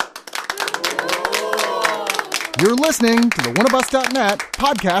You're listening to the oneofus.net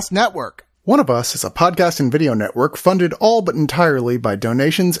podcast network. One of Us is a podcast and video network funded all but entirely by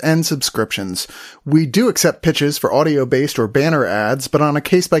donations and subscriptions. We do accept pitches for audio-based or banner ads, but on a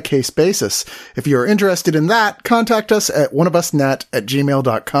case-by-case basis. If you're interested in that, contact us at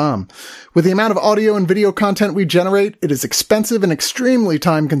oneofusnet@gmail.com. With the amount of audio and video content we generate, it is expensive and extremely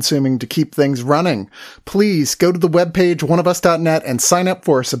time-consuming to keep things running. Please go to the webpage oneofus.net and sign up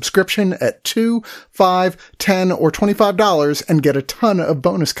for a subscription at $2, $5, $10, or $25 and get a ton of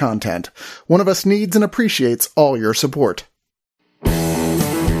bonus content. One of Us needs and appreciates all your support.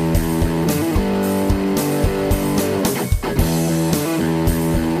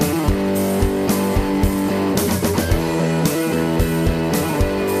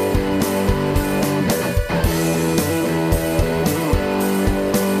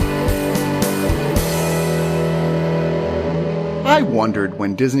 I wondered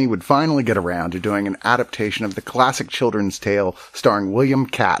when Disney would finally get around to doing an adaptation of the classic children's tale starring William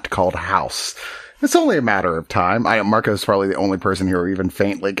Catt called House. It's only a matter of time. Marco's probably the only person here who even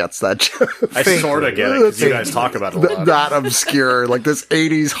faintly gets that joke. I sort of get it, because you guys talk about it a lot. That obscure, like this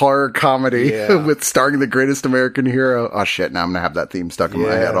 80s horror comedy with starring the greatest American hero. Oh shit, now I'm gonna have that theme stuck in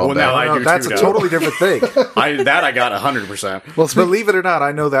my head all day. Now I do that's too, a totally different thing. I got 100%. Well, believe it or not,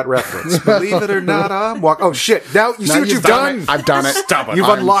 I know that reference. Believe it or not, I'm walking. Oh shit, now you see what you've done? I've done it. Stop it. You've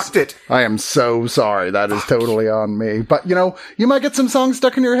unlocked it. I am so sorry. That is totally on me. But, you might get some songs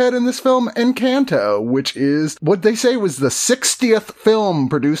stuck in your head in this film, Encanto, which is what they say was the 60th film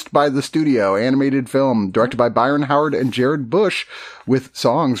produced by the studio, animated film, directed by Byron Howard and Jared Bush, with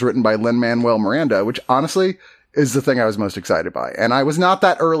songs written by Lin-Manuel Miranda, which honestly is the thing I was most excited by. And I was not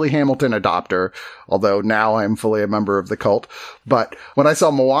that early Hamilton adopter, although now I'm fully a member of the cult. But when I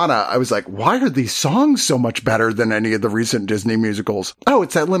saw Moana, I was like, why are these songs so much better than any of the recent Disney musicals? Oh,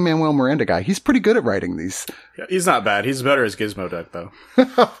 it's that Lin-Manuel Miranda guy. He's pretty good at writing these. Yeah, he's not bad. He's better as Gizmo Duck, though.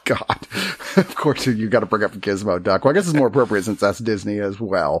 Oh, God. Of course, you got to bring up Gizmo Duck. Well, I guess it's more appropriate since that's Disney as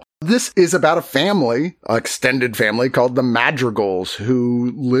well. This is about a family, an extended family called the Madrigals,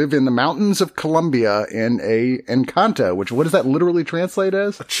 who live in the mountains of Colombia in a Encanto, which, what does that literally translate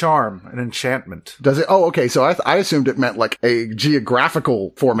as? A charm, an enchantment. Does it? Oh, okay. So I assumed it meant like a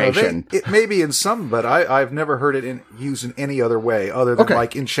geographical formation. It may be in some, but I've never heard it used in any other way other than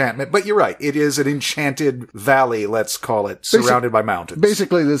like enchantment. But you're right. It is an enchanted valley, let's call it, surrounded by mountains.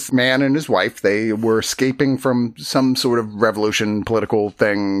 Basically, this man and his wife, they were escaping from some sort of revolution, political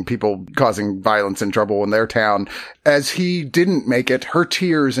thing, people causing violence and trouble in their town. As he didn't make it, her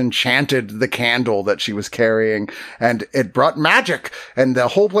tears enchanted the candle that she was carrying, and it brought magic, and the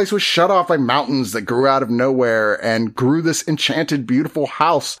whole place was shut off by mountains that grew out of nowhere and grew this enchanted, beautiful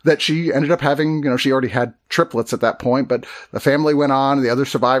house that she ended up having. She already had triplets at that point, but the family went on, and the other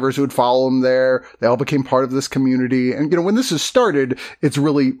survivors who would follow them there, they all became part of this community. And, when this is started, it's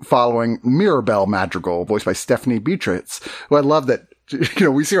really following Mirabelle Madrigal, voiced by Stephanie Beatriz, who I love that,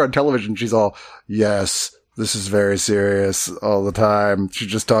 we see her on television, she's all, yes, this is very serious all the time. She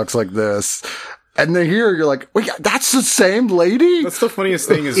just talks like this. And then here you're like, wait, that's the same lady? That's the funniest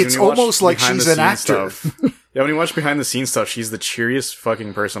thing is it's when you almost watch like she's an actor. Yeah, when you watch behind the scenes stuff, she's the cheeriest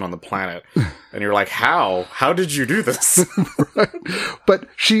fucking person on the planet. And you're like, how? How did you do this? Right. But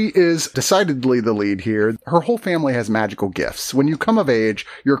she is decidedly the lead here. Her whole family has magical gifts. When you come of age,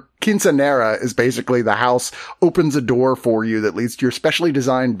 your quinceanera is basically the house opens a door for you that leads to your specially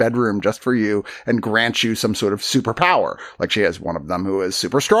designed bedroom just for you and grants you some sort of superpower. Like she has one of them who is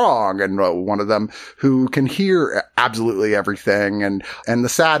super strong and one of them who can hear absolutely everything. And the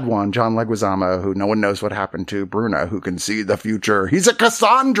sad one, John Leguizamo, who no one knows what happened to, Bruna, who can see the future. He's a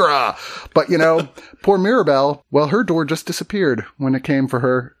Cassandra! But, poor Mirabelle, well, her door just disappeared when it came for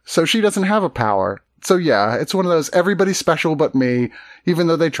her. So she doesn't have a power. So yeah, it's one of those everybody's special but me, even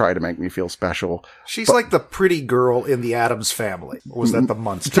though they try to make me feel special. She's like the pretty girl in the Addams Family. Or was that the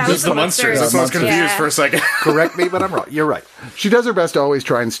Munsters? That was the Munsters. That's why I was confused for a second. Correct me, but I'm wrong. You're right. She does her best to always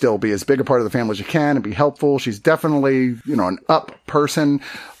try and still be as big a part of the family as she can and be helpful. She's definitely, an up person.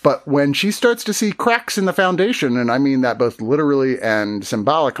 But when she starts to see cracks in the foundation, and I mean that both literally and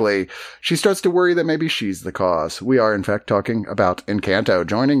symbolically, she starts to worry that maybe she's the cause. We are, in fact, talking about Encanto.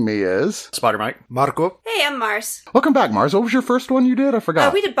 Joining me is... Spider Mike. Marco. Hey, I'm Mars. Welcome back, Mars. What was your first one you did? I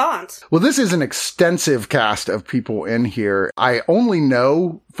forgot. We did Bond. Well, this is an extensive cast of people in here. I only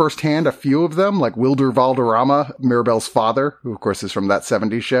know firsthand a few of them, like Wilder Valderrama, Mirabel's father, who of course is from that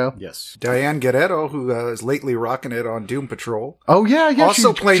 70s show. Yes. Diane Guerrero, who is lately rocking it on Doom Patrol. Oh, yeah.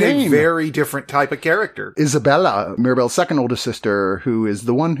 Also played Jane. a very different type of character. Isabella, Mirabel's second oldest sister, who is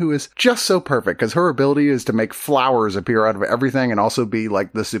the one who is just so perfect, because her ability is to make flowers appear out of everything and also be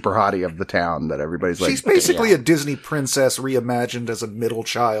like the super hottie of the town that everybody's like. She's basically a Disney princess reimagined as a middle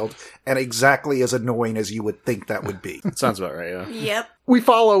child, and exactly as annoying as you would think that would be. Sounds about right, yeah. Yep. We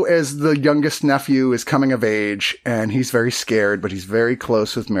follow as the youngest nephew is coming of age, and he's very scared, but he's very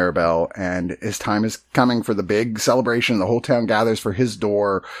close with Mirabel, and his time is coming for the big celebration. The whole town gathers for his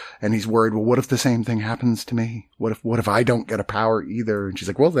door, and he's worried, well, what if the same thing happens to me? What if I don't get a power either? And she's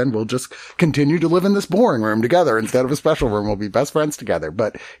like, well, then we'll just continue to live in this boring room together instead of a special room. We'll be best friends together.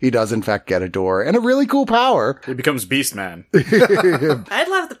 But he does, in fact, get a door and a really cool power. He becomes Beast Man. I'd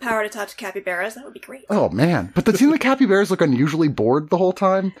love the power to talk to capybaras. That would be great. Oh, man. But the capybaras look unusually bored the whole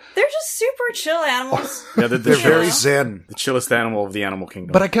time. They're just super chill animals. Yeah, They're very zen. The chillest animal of the animal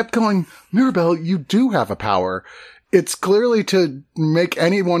kingdom. But I kept going, Mirabel, you do have a power. It's clearly to make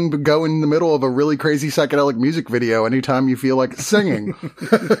anyone go in the middle of a really crazy psychedelic music video anytime you feel like singing.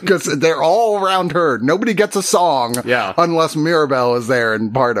 Because they're all around her. Nobody gets a song unless Mirabel is there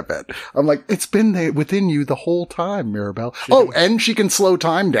and part of it. I'm like, it's been there within you the whole time, Mirabel. And she can slow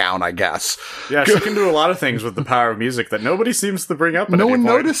time down, I guess. Yeah, she can do a lot of things with the power of music that nobody seems to bring up at No any one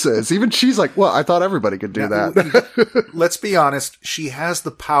point. notices. Even she's like, well, I thought everybody could do that. Let's be honest. She has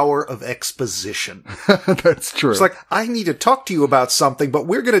the power of exposition. That's true. It's like, I need to talk to you about something, but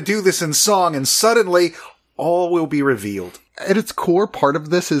we're going to do this in song, and suddenly all will be revealed. At its core, part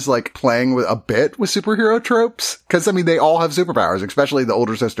of this is like playing with a bit with superhero tropes. Cause I mean, they all have superpowers, especially the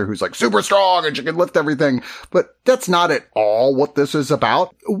older sister who's like super strong and she can lift everything. But that's not at all what this is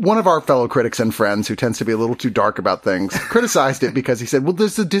about. One of our fellow critics and friends who tends to be a little too dark about things criticized it because he said, well,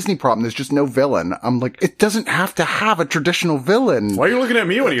 there's a Disney problem. There's just no villain. I'm like, it doesn't have to have a traditional villain. Why are you looking at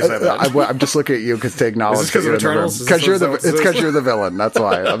me when you said that? I'm just looking at you because to acknowledge because of Eternals? It's because you're the villain. That's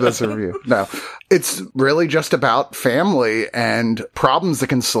why of this review. No, it's really just about family and problems that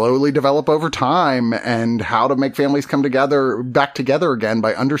can slowly develop over time and how to make families come back together again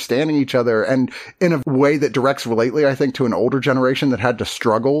by understanding each other and in a way that directs lately, I think, to an older generation that had to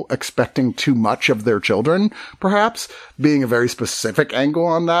struggle expecting too much of their children, perhaps being a very specific angle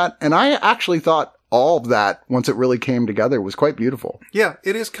on that. And I actually thought all of that, once it really came together, was quite beautiful. Yeah,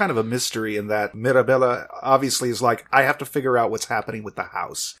 it is kind of a mystery in that Mirabella obviously is like, I have to figure out what's happening with the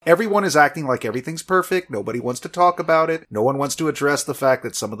house. Everyone is acting like everything's perfect. Nobody wants to talk about it. No one wants to address the fact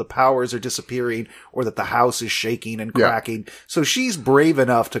that some of the powers are disappearing or that the house is shaking and cracking. Yeah. So she's brave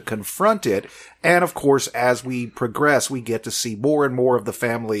enough to confront it. And of course, as we progress, we get to see more and more of the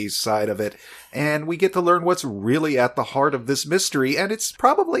family's side of it. And we get to learn what's really at the heart of this mystery. And it's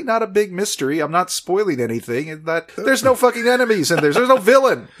probably not a big mystery. I'm not spoiling anything in that there's no fucking enemies in there. There's no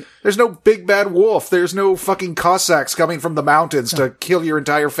villain. There's no big bad wolf. There's no fucking Cossacks coming from the mountains to kill your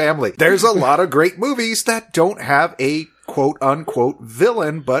entire family. There's a lot of great movies that don't have a quote-unquote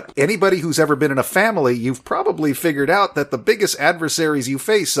villain, but anybody who's ever been in a family, you've probably figured out that the biggest adversaries you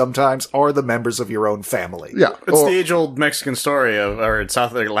face sometimes are the members of your own family. Yeah. It's the age-old Mexican story or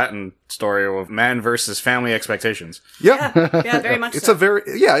South Latin story of man versus family expectations. Yeah, very much it's so.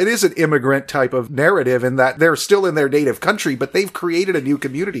 It is an immigrant type of narrative in that they're still in their native country, but they've created a new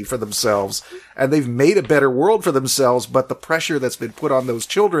community for themselves, and they've made a better world for themselves, but the pressure that's been put on those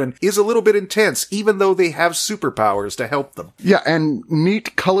children is a little bit intense, even though they have superpowers to help them. Yeah, and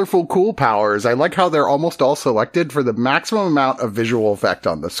neat, colorful, cool powers. I like how they're almost all selected for the maximum amount of visual effect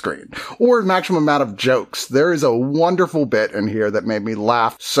on the screen, or maximum amount of jokes. There is a wonderful bit in here that made me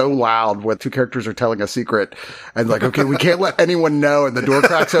laugh so loud when two characters are telling a secret, and like, okay, we can't let anyone know, and the door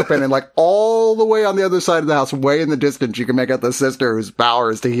cracks open, and like all the way on the other side of the house, way in the distance, you can make out the sister whose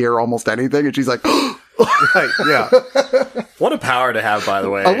power is to hear almost anything, and she's like, right, yeah. What a power to have, by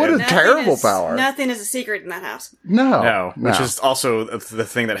the way. Oh, what a terrible power. Nothing is a secret in that house. No. Which is also the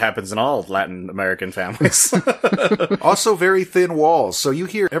thing that happens in all Latin American families. Also very thin walls, so you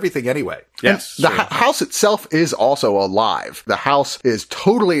hear everything anyway. Yes. The house itself is also alive. The house is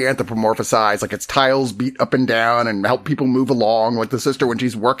totally anthropomorphized, like its tiles beat up and down and help people move along. Like the sister, when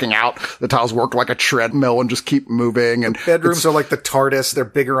she's working out, the tiles work like a treadmill and just keep moving. And bedrooms are like the TARDIS, they're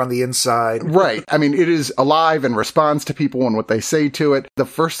bigger on the inside. Right. I mean, it is alive and responds to people and what they say to it. The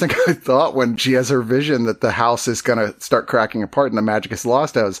first thing I thought when she has her vision that the house is going to start cracking apart and the magic is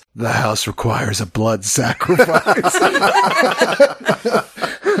lost, I was, the house requires a blood sacrifice.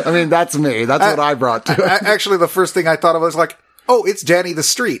 I mean, that's me. That's what I brought to it. Actually, the first thing I thought of was like, oh, it's Danny the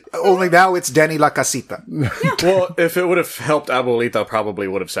street. Only now it's Danny la casita. Well, if it would have helped, Abuelita probably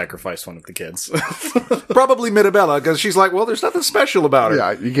would have sacrificed one of the kids. Probably Mirabella, because she's like, well, there's nothing special about her.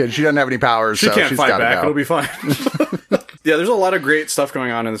 Yeah, she doesn't have any powers, She so can't she's fight gotta back. go. It'll be fine. Yeah, there's a lot of great stuff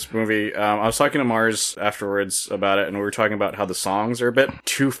going on in this movie. I was talking to Mars afterwards about it, and we were talking about how the songs are a bit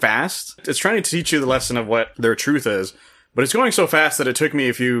too fast. It's trying to teach you the lesson of what their truth is, but it's going so fast that it took me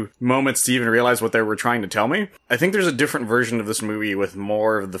a few moments to even realize what they were trying to tell me. I think there's a different version of this movie with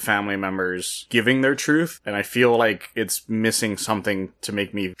more of the family members giving their truth, and I feel like it's missing something to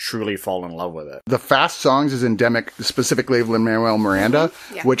make me truly fall in love with it. The fast songs is endemic specifically of Lin-Manuel Miranda,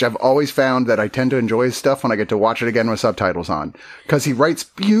 Yeah. which I've always found that I tend to enjoy his stuff when I get to watch it again with subtitles on. Because he writes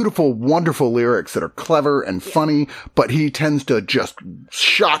beautiful, wonderful lyrics that are clever and funny, but he tends to just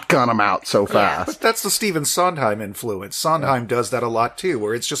shotgun them out so fast. But that's the Stephen Sondheim influence. Sondheim does that a lot too,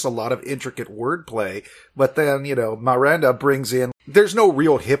 where it's just a lot of intricate wordplay. But then, Miranda brings in, there's no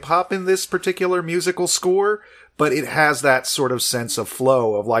real hip hop in this particular musical score, but it has that sort of sense of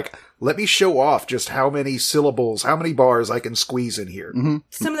flow of like, let me show off just how many syllables, how many bars I can squeeze in here. Mm-hmm.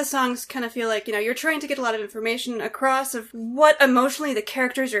 Some of the songs kind of feel like, you're trying to get a lot of information across of what emotionally the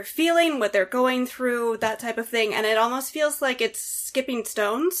characters are feeling, what they're going through, that type of thing. And it almost feels like it's skipping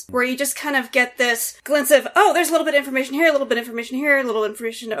stones, where you just kind of get this glimpse of, oh, there's a little bit of information here, a little bit of information here, a little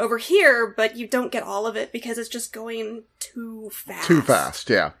information over here, but you don't get all of it because it's just going too fast. Too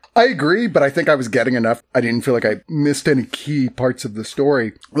fast, yeah. I agree, but I think I was getting enough. I didn't feel like I missed any key parts of the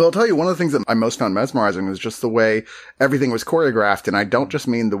story. Well, I'll tell you, one of the things that I most found mesmerizing was just the way everything was choreographed. And I don't just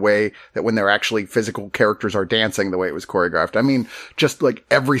mean the way that when they're actually physical characters are dancing, the way it was choreographed. I mean, just like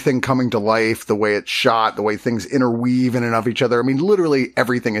everything coming to life, the way it's shot, the way things interweave in and of each other. I mean, literally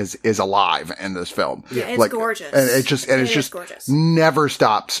everything is alive in this film. Yeah, it's gorgeous. And it's just gorgeous. Never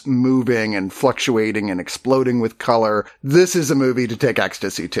stops moving and fluctuating and exploding with color. This is a movie to take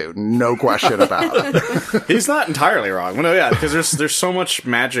ecstasy to. No question about it. He's not entirely wrong. Well, no, yeah, because there's so much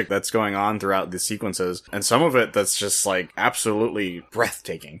magic that's going on throughout the sequences, and some of it that's just like absolutely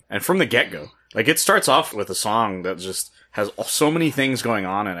breathtaking. And from the get-go, like it starts off with a song that just has so many things going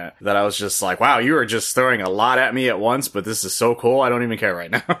on in it that I was just like, wow, you are just throwing a lot at me at once, but this is so cool. I don't even care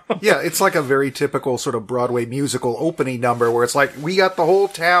right now. Yeah, it's like a very typical sort of Broadway musical opening number where it's like, we got the whole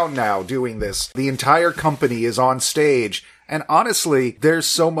town now doing this. The entire company is on stage. And honestly, there's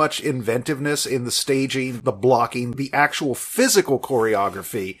so much inventiveness in the staging, the blocking, the actual physical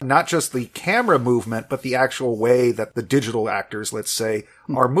choreography, not just the camera movement, but the actual way that the digital actors, let's say,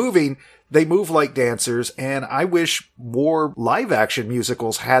 are moving. They move like dancers, and I wish more live action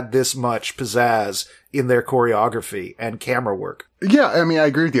musicals had this much pizzazz in their choreography and camera work. Yeah, I mean, I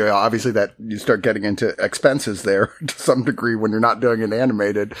agree with you. Obviously, that you start getting into expenses there to some degree when you're not doing it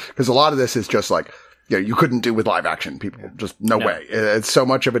animated, because a lot of this is just like, you couldn't do with live action. People just no way. It's so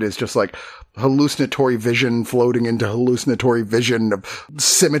much of it is just like hallucinatory vision floating into hallucinatory vision of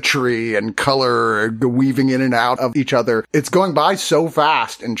symmetry and color weaving in and out of each other. It's going by so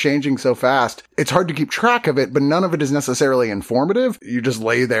fast and changing so fast. It's hard to keep track of it, but none of it is necessarily informative. You just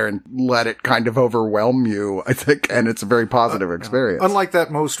lay there and let it kind of overwhelm you, I think, and it's a very positive experience. Unlike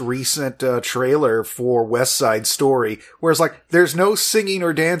that most recent trailer for West Side Story, where it's like, there's no singing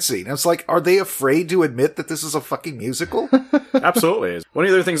or dancing. And it's like, are they afraid to admit that this is a fucking musical? Absolutely. One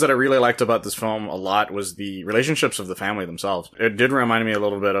of the other things that I really liked about this film a lot was the relationships of the family themselves. It did remind me a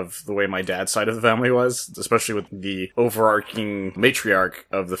little bit of the way my dad's side of the family was, especially with the overarching matriarch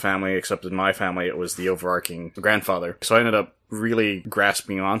of the family, except in my family, it was the overarching grandfather. So I ended up really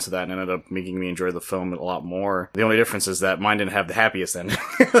grasping onto that and ended up making me enjoy the film a lot more. The only difference is that mine didn't have the happiest ending.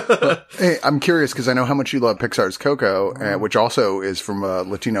 Hey, I'm curious because I know how much you love Pixar's Coco, which also is from a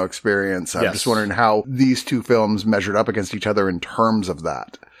Latino experience. I'm just wondering how these two films measured up against each other in terms of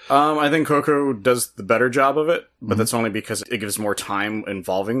that. I think Coco does the better job of it, but that's only because it gives more time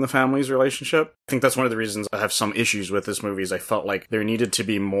involving the family's relationship. I think that's one of the reasons I have some issues with this movie is I felt like there needed to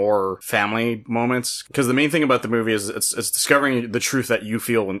be more family moments. Because the main thing about the movie is it's discovering the truth that you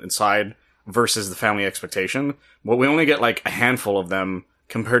feel inside versus the family expectation. But we only get like a handful of them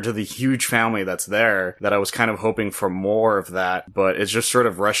compared to the huge family that's there, that I was kind of hoping for more of that, but it just sort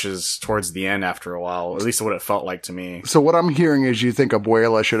of rushes towards the end after a while, at least what it felt like to me. So what I'm hearing is you think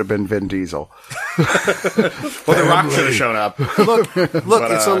Abuela should have been Vin Diesel. Well, The Rock should have shown up. Look,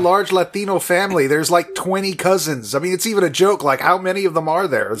 it's a large Latino family. There's like 20 cousins. I mean, it's even a joke, like how many of them are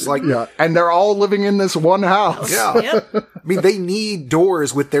there? It's like, yeah, and they're all living in this one house. Yeah. Yep. I mean, they need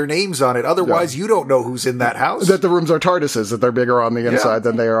doors with their names on it. Otherwise, you don't know who's in that house. That the rooms are TARDISes, that they're bigger on the inside inside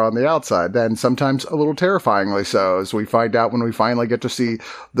than they are on the outside. And sometimes a little terrifyingly so, as we find out when we finally get to see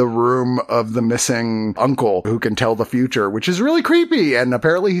the room of the missing uncle who can tell the future, which is really creepy. And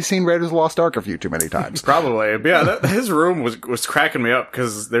apparently he's seen Raiders of the Lost Ark a few too many times. Probably. But yeah, his room was cracking me up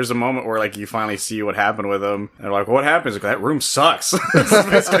because there's a moment where like you finally see what happened with him. And like, what happens? Like, that room sucks. That's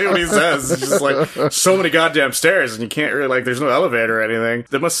basically what he says. It's just like so many goddamn stairs and you can't really like, there's no elevator or anything.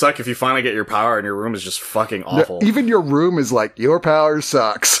 That must suck if you finally get your power and your room is just fucking awful. Even your room is like, your power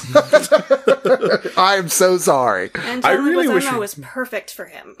sucks. I am so sorry. And John Leguizamo was perfect for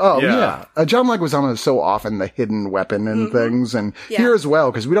him. Oh, yeah. John Leguizamo is so often the hidden weapon in things. And here as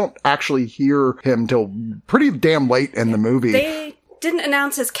well, because we don't actually hear him till pretty damn late in the movie. They didn't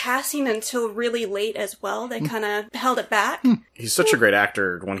announce his casting until really late as well. They kind of held it back. He's such a great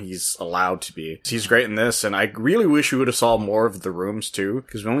actor when he's allowed to be. He's great in this, and I really wish we would have saw more of the rooms too,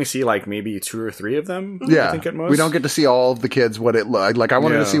 because we only see like maybe 2 or 3 of them. Yeah, I think at most. We don't get to see all of the kids what it looked like. I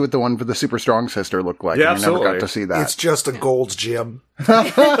wanted to see what the one for the super strong sister looked like. Yeah, and we never got to see that. It's just a Gold's Gym.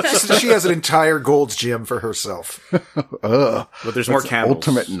 She has an entire Gold's Gym for herself. But there's more candles.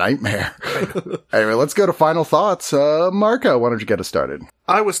 Ultimate nightmare. Anyway, let's go to final thoughts. Marco, why don't you get us started?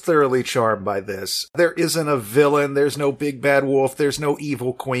 I was thoroughly charmed by this. There isn't a villain. There's no big bad wolf. There's no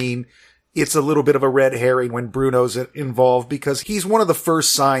evil queen. It's a little bit of a red herring when Bruno's involved because he's one of the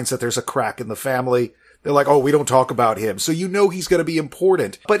first signs that there's a crack in the family. They're like, oh, we don't talk about him. So you know he's going to be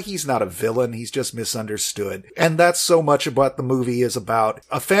important. But he's not a villain. He's just misunderstood. And that's so much of what the movie is about.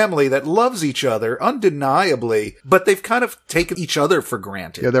 A family that loves each other, undeniably, but they've kind of taken each other for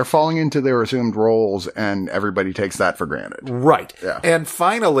granted. Yeah, they're falling into their assumed roles, and everybody takes that for granted. Right. Yeah. And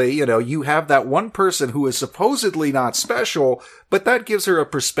finally, you have that one person who is supposedly not special, but that gives her a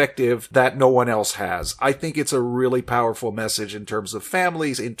perspective that no one else has. I think it's a really powerful message in terms of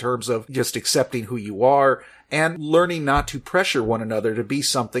families, in terms of just accepting who you are, and learning not to pressure one another to be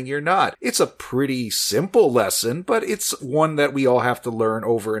something you're not. It's a pretty simple lesson, but it's one that we all have to learn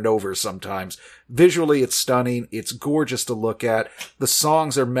over and over sometimes. Visually, it's stunning. It's gorgeous to look at. The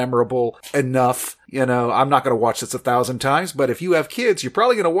songs are memorable enough. I'm not going to watch this 1,000 times, but if you have kids, you're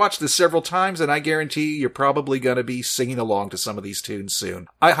probably going to watch this several times, and I guarantee you're probably going to be singing along to some of these tunes soon.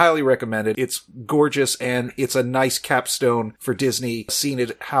 I highly recommend it. It's gorgeous, and it's a nice capstone for Disney, seeing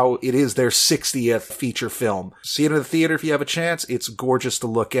it how it is their 60th feature film. See it in the theater if you have a chance. It's gorgeous to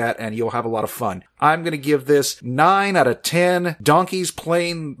look at, and you'll have a lot of fun. I'm going to give this 9 out of 10 donkeys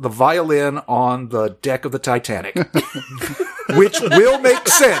playing the violin on the deck of the Titanic. Which will make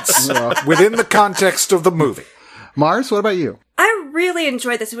sense within the context of the movie. Mars, what about you? I really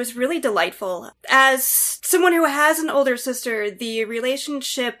enjoyed this. It was really delightful. As someone who has an older sister, the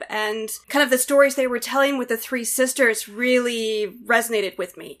relationship and kind of the stories they were telling with the 3 sisters really resonated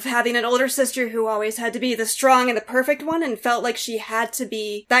with me. Having an older sister who always had to be the strong and the perfect one and felt like she had to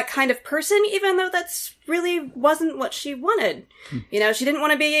be that kind of person, even though that's really wasn't what she wanted. She didn't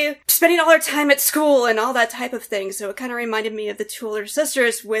want to be spending all her time at school and all that type of thing. So it kind of reminded me of the 2 older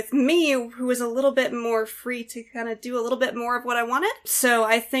sisters with me, who was a little bit more free to kind of do a little bit more of what I wanted. So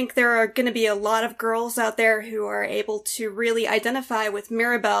I think there are going to be a lot of girls out there who are able to really identify with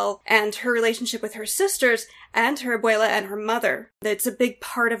Mirabelle and her relationship with her sisters and her abuela and her mother. It's a big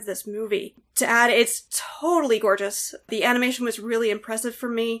part of this movie. To add, it's totally gorgeous. The animation was really impressive for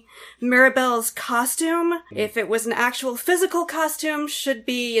me. Mirabelle's costume, if it was an actual physical costume, should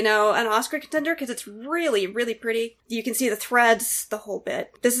be, an Oscar contender because it's really, really pretty. You can see the threads, the whole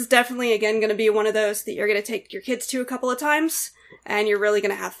bit. This is definitely, again, going to be one of those that you're going to take your kids to a couple of times, and you're really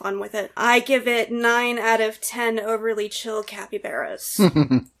going to have fun with it. I give it 9 out of 10 overly chill capybaras.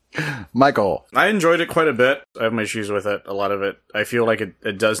 Michael. I enjoyed it quite a bit. I have my issues with it, a lot of it. I feel like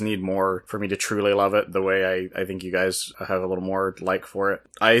it does need more for me to truly love it the way I think you guys have a little more like for it.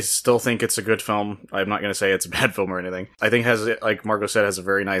 I still think it's a good film. I'm not going to say it's a bad film or anything. I think like Margot said, has a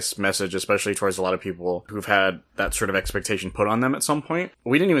very nice message, especially towards a lot of people who've had that sort of expectation put on them at some point.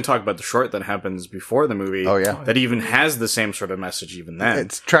 We didn't even talk about the short that happens before the movie. Oh, yeah. That even has the same sort of message even then.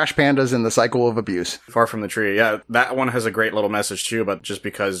 It's trash pandas and the cycle of abuse. Far from the Tree. Yeah, that one has a great little message too, but just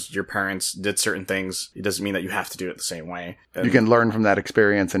because your parents did certain things, it doesn't mean that you have to do it the same way. And you can learn from that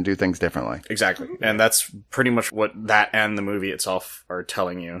experience and do things differently. Exactly. And that's pretty much what that and the movie itself are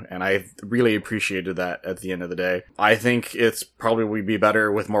telling you. And I really appreciated that at the end of the day. I think it's probably would be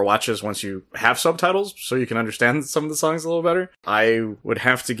better with more watches once you have subtitles so you can understand some of the songs a little better. I would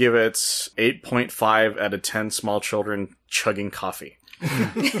have to give it 8.5 out of 10 small children chugging coffee.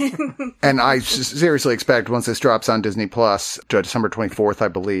 And I seriously expect once this drops on Disney Plus, December 24th, I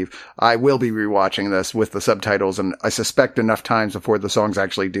believe, I will be rewatching this with the subtitles, and I suspect enough times before the songs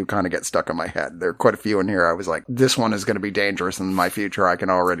actually do kind of get stuck in my head. There are quite a few in here I was like, this one is going to be dangerous in my future, I can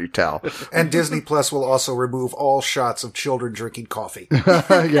already tell. And Disney Plus will also remove all shots of children drinking coffee.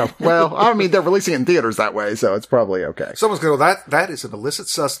 Yeah, well, I mean, they're releasing it in theaters that way, so it's probably okay. Someone's going to go, that is an illicit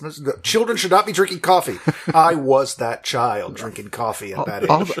substance. Children should not be drinking coffee. I was that child drinking coffee at that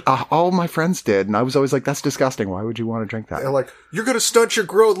age. All my friends did, and I was always like, that's disgusting. Why would you want to drink that? They're like, you're going to stunt your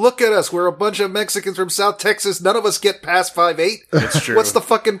growth. Look at us. We're a bunch of Mexicans from South Texas. None of us get past 5'8". It's true. What's the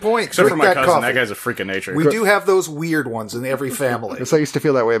fucking point? Except for Drink my that cousin. coffee. That guy's a freak of nature. We do have those weird ones in every family. Yes, I used to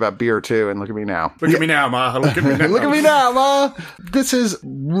feel that way about beer, too, and look at me now. Look at me now, Ma. Look at me now. Look at me now, Ma. This is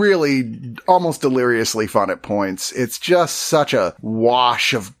really almost deliriously fun at points. It's just such a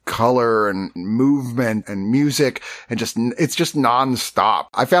wash of color and movement and music and it's just nonstop.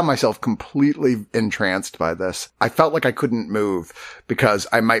 I found myself completely entranced by this. I felt like I couldn't move because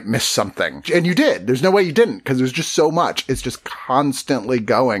I might miss something. And you did. There's no way you didn't because there's just so much. It's just constantly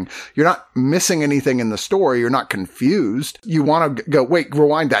going. You're not missing anything in the story. You're not confused. You want to go, wait,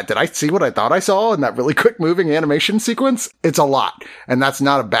 rewind that. Did I see what I thought I saw in that really quick moving animation sequence? It's a lot. And that's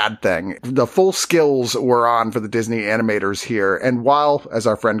not a bad thing. The full skills were on for the Disney animators here. And while, as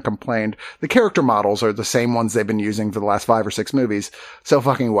our friend complained, the character models are the same ones they've been using for the last 5 or 6 movies. So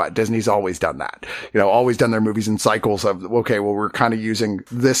fucking what? Disney's always done that. Always done their movies in cycles of, okay, well, we're kind of using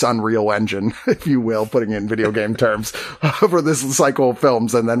this Unreal Engine, if you will, putting in video game terms, for this cycle of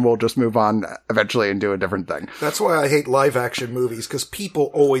films, and then we'll just move on eventually and do a different thing. That's why I hate live action movies, because people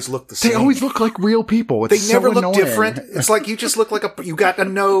always look the same. They always look like real people. It's They never so look annoying. different. It's like you just look like you got a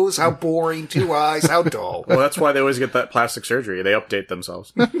nose, how boring, 2 eyes, how dull. Well, that's why they always get that plastic surgery. They update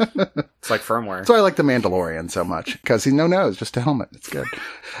themselves. It's like firmware. That's why I like The Mandalorian so much, because he's no nose, just a helmet. It's good.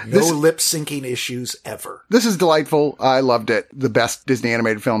 No lip syncing issues ever. This is delightful. I loved it. The best Disney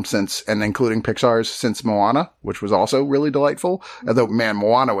animated film since, and including Pixar's, since Moana, which was also really delightful. Although, man,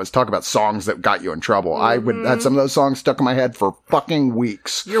 Moana was talk about songs that got you in trouble. I had some of those songs stuck in my head for fucking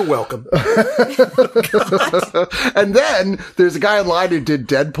weeks. You're welcome. And then there's a guy online who did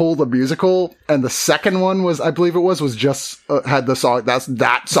Deadpool the musical, and the second one was, I believe it was just had the song,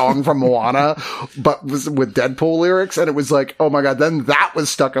 that song from Moana, but was with Deadpool lyrics, and it was like, oh my god, then that was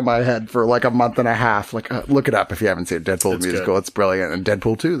stuck in my head for like a month and a half. Like, look it up if you haven't seen Deadpool the musical. Good. It's brilliant. And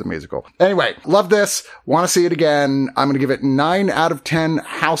Deadpool 2 the musical. Anyway, love this. Want to see it again. I'm going to give it 9 out of 10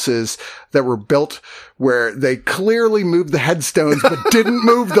 houses that were built where they clearly moved the headstones but didn't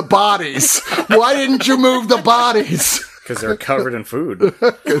move the bodies. Why didn't you move the bodies? Because they're covered in food.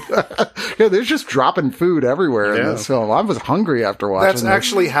 Yeah, they're just dropping food everywhere in this film. I was hungry after watching That's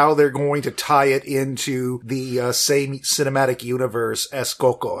actually how they're going to tie it into the same cinematic universe as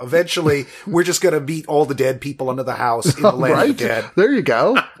Coco. Eventually, we're just going to beat all the dead people under the house in the land of the dead. There you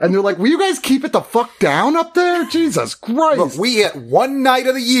go. And they're like, will you guys keep it the fuck down up there? Jesus Christ. Look, we get one night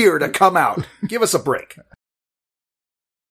of the year to come out. Give us a break.